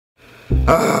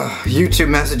YouTube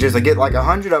messages. I get like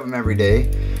 100 of them every day.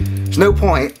 There's no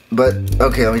point, but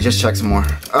okay, let me just check some more.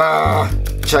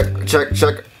 Check.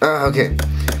 Okay.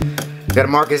 Gotta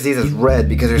mark these as red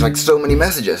because there's like so many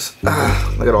messages.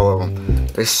 Look at all of them.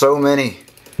 There's so many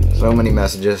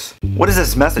messages. What is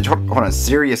this message? Hold on,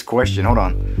 serious question. Hold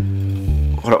on.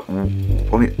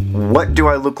 What do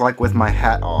I look like with my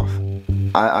hat off?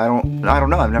 I don't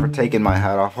know. I've never taken my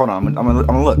hat off. Hold on, I'm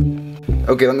gonna look.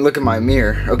 Okay, let me look in my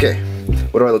mirror. Okay,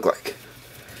 what do I look like?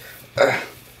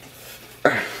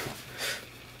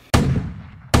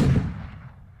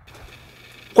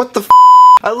 What the f?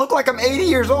 I look like I'm 80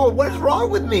 years old. What is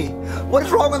wrong with me? What is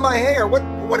wrong with my hair? What?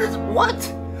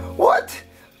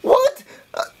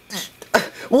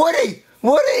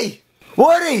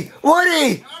 Woody!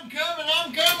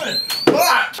 I'm coming!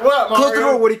 What, Mario? Close the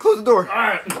door, Woody, close the door.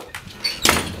 Alright.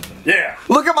 Yeah.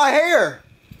 Look at my hair!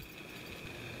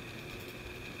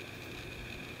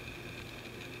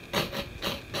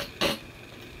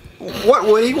 What,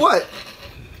 Woody? What?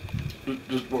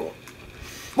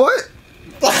 What?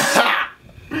 What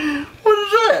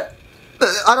is that?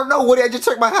 I don't know, Woody. I just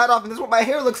took my hat off and this is what my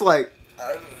hair looks like.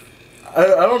 I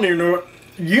don't even know what.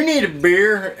 You need a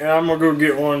beer and I'm gonna go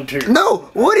get one too. No,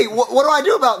 Woody, what do I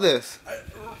do about this?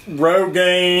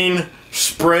 Rogaine,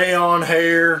 spray on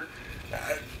hair,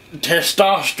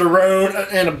 testosterone,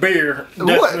 and a beer.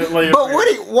 Definitely a But beer.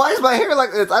 Woody, why is my hair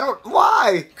like this?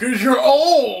 Why? Cause you're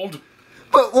old.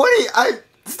 But Woody,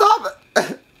 stop.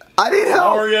 I need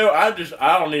help. Mario, I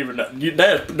don't even know.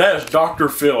 That's Dr.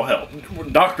 Phil help.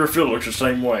 Dr. Phil looks the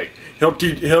same way. He'll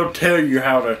tell you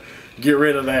how to get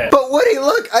rid of that. But Woody,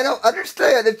 look, I don't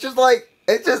understand. It's just like,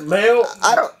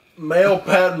 Male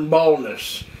pattern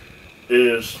baldness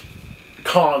is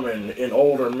common in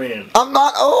older men. I'm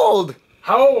not old.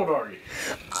 How old are you?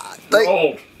 You're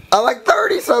old. I'm like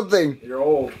 30 something. You're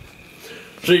old.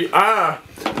 See,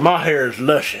 my hair is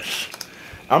luscious.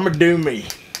 I'm gonna do me.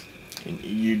 And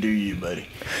you do you, buddy.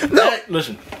 No.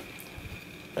 Listen.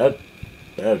 That's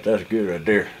good right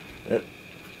there. I think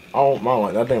I'm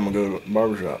gonna go to the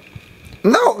barbershop.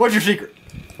 No. What's your secret?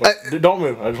 Don't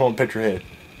move. I just want to picture your head.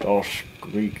 It's all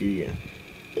squeaky and.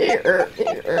 Wait,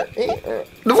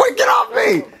 get off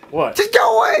me! What? Just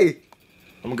go away!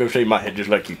 I'm gonna go shave my head just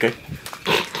like you, okay?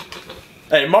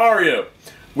 Hey, Mario,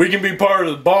 we can be part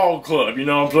of the bald club, you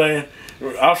know what I'm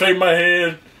saying? I'll shave my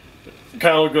head,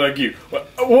 kind of look like you.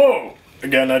 Whoa! I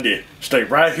got an idea. Stay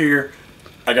right here.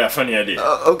 I got a funny idea.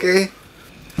 Okay.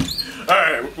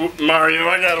 Alright, Mario,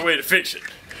 I got a way to fix it.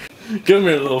 Come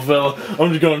here, little fella.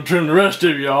 I'm just gonna trim the rest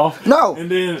of you off. No. And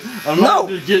then I might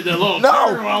just get that little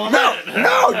turn while I'm at it.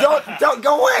 No, don't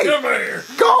go away. Come here.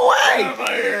 Go away. Come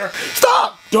here.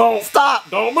 Stop. Stop.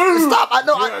 Don't move. Stop.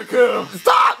 Come.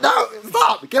 Stop. No.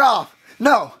 Stop. Get off.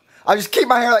 No. I'll just keep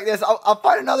my hair like this. I'll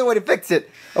find another way to fix it.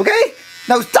 Okay?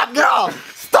 No, stop. Get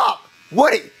off. Stop.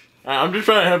 Woody. I'm just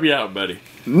trying to help you out, buddy.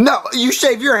 No, you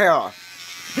shave your hair off.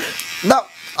 No.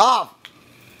 Off.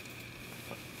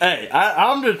 Hey,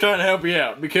 I'm just trying to help you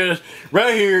out because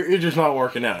right here it's just not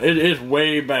working out. It's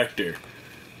way back there.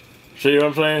 See what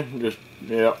I'm saying?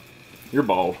 Yeah, you're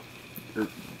bald.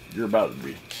 You're about to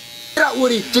be. Get out,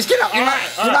 Woody. Just get out.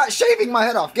 You're not shaving my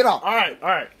head off. Get off. All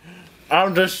right.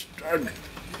 I'm just.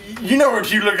 You know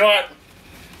what you look like?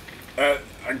 A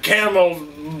camel's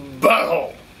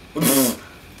butthole.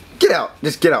 Get out.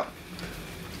 Just get out.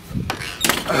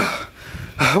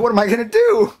 What am I gonna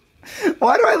do?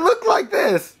 Why do I look like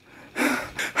this?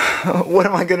 What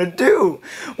am I gonna do?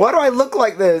 Why do I look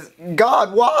like this?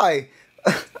 God, why?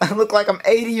 I look like I'm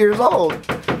 80 years old.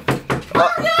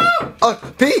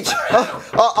 Peach!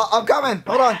 I'm coming.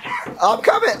 Hold on. I'm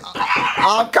coming.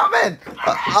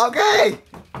 Okay.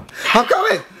 I'm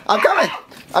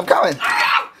coming.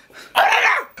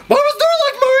 Why was door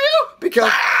locked, Mario?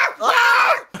 Because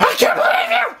I can't believe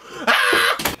you.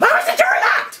 Why was the door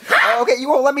locked? Okay, you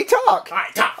won't let me talk. All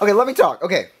right, talk. Okay, let me talk.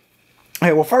 Okay.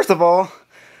 Hey, well, first of all,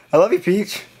 I love you,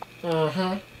 Peach.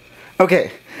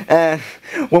 Okay, and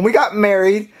when we got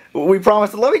married, we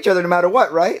promised to love each other no matter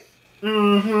what, right?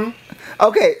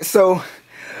 Okay, so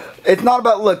it's not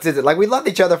about looks, is it? Like, we loved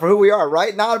each other for who we are,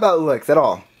 right? Not about looks at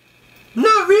all.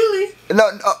 Not really. No,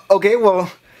 okay,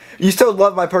 well, you still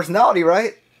love my personality,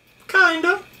 right?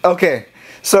 Kinda. Okay,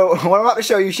 so what I'm about to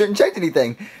show you shouldn't change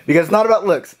anything, because it's not about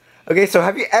looks. Okay, so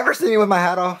have you ever seen me with my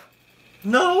hat off?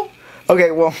 No.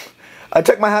 Okay, well, I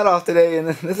took my hat off today, and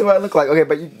this is what I look like. Okay,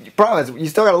 but you promise, you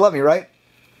still gotta love me, right?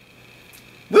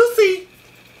 We'll see.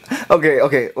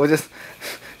 Okay, well, this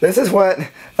is what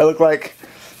I look like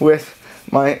with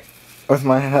my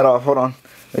hat off. Hold on,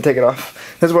 let me take it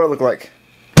off. This is what I look like.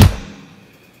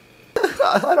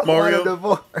 I don't want a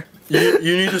divorce.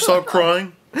 You need to stop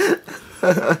crying.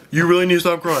 You really need to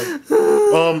stop crying.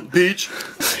 Peach,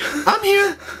 I'm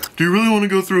here. Do you really want to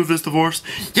go through with this divorce?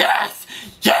 Yes!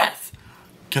 Yes!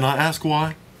 Can I ask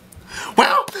why?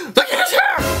 Well, look at his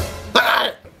hair! Look at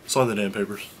it! Sign the damn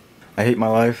papers. I hate my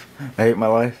life. I hate my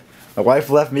life. My wife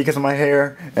left me because of my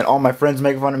hair, and all my friends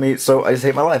make fun of me, so I just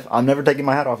hate my life. I'm never taking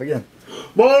my hat off again.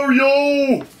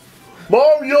 Mario!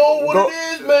 Mario, what it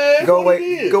is, man? Go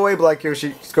away. Go away, Black Yoshi.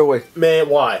 Just go away. Man,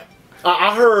 why?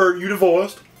 I heard you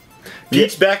divorced.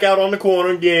 Pete's back out on the corner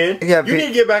again. Yeah, you need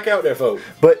to get back out there, folks.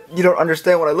 But you don't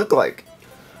understand what I look like.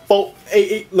 Oh,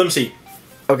 hey, let me see.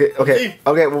 Okay.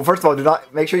 Well, first of all,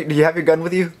 make sure. Do you have your gun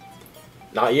with you?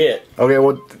 Not yet. Okay.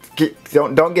 Well,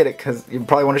 don't get it, because you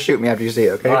probably want to shoot me after you see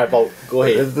it. Okay. All right, folks. Go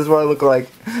ahead. This is what I look like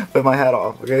with my hat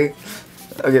off. Okay.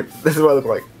 Okay. This is what I look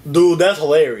like. Dude, that's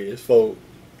hilarious, folks.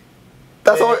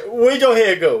 That's all. Where'd your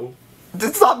hair go?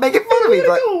 Just stop making fun of me.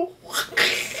 But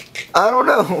I don't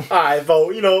know. Alright,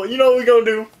 folks, you know what we're gonna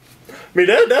do? I mean,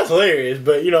 that's hilarious,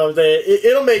 but you know what I'm saying?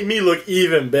 It'll make me look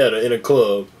even better in a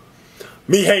club.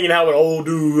 Me hanging out with an old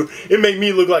dude, it make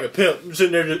me look like a pimp.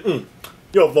 Sitting there just,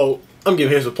 yo, folks, I'm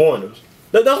giving him some pointers.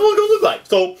 That's what it's gonna look like.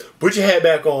 So, put your hat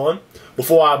back on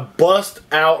before I bust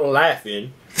out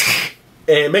laughing.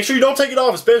 And make sure you don't take it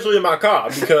off, especially in my car,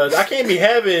 because I can't be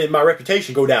having my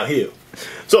reputation go downhill.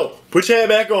 So, put your hat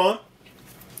back on.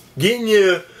 Get in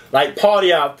your like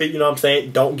party outfit, you know what I'm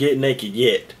saying? Don't get naked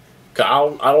yet. Cause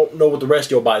I don't know what the rest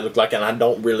of your body look like, and I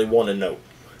don't really want to know.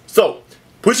 So,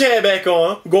 put your hat back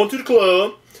on. We're going to the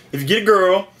club. If you get a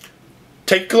girl,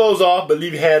 take your clothes off, but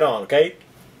leave your hat on, okay?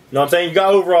 You know what I'm saying? You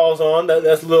got overalls on.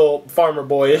 That's a little farmer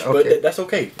boyish, okay. but that's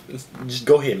okay. Just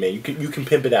go ahead, man. You can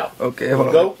pimp it out. Okay, hold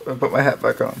on. Go. I'll put my hat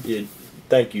back on. Yeah,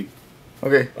 thank you.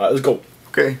 Okay. All right, let's go.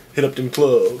 Okay. Hit up them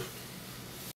clubs.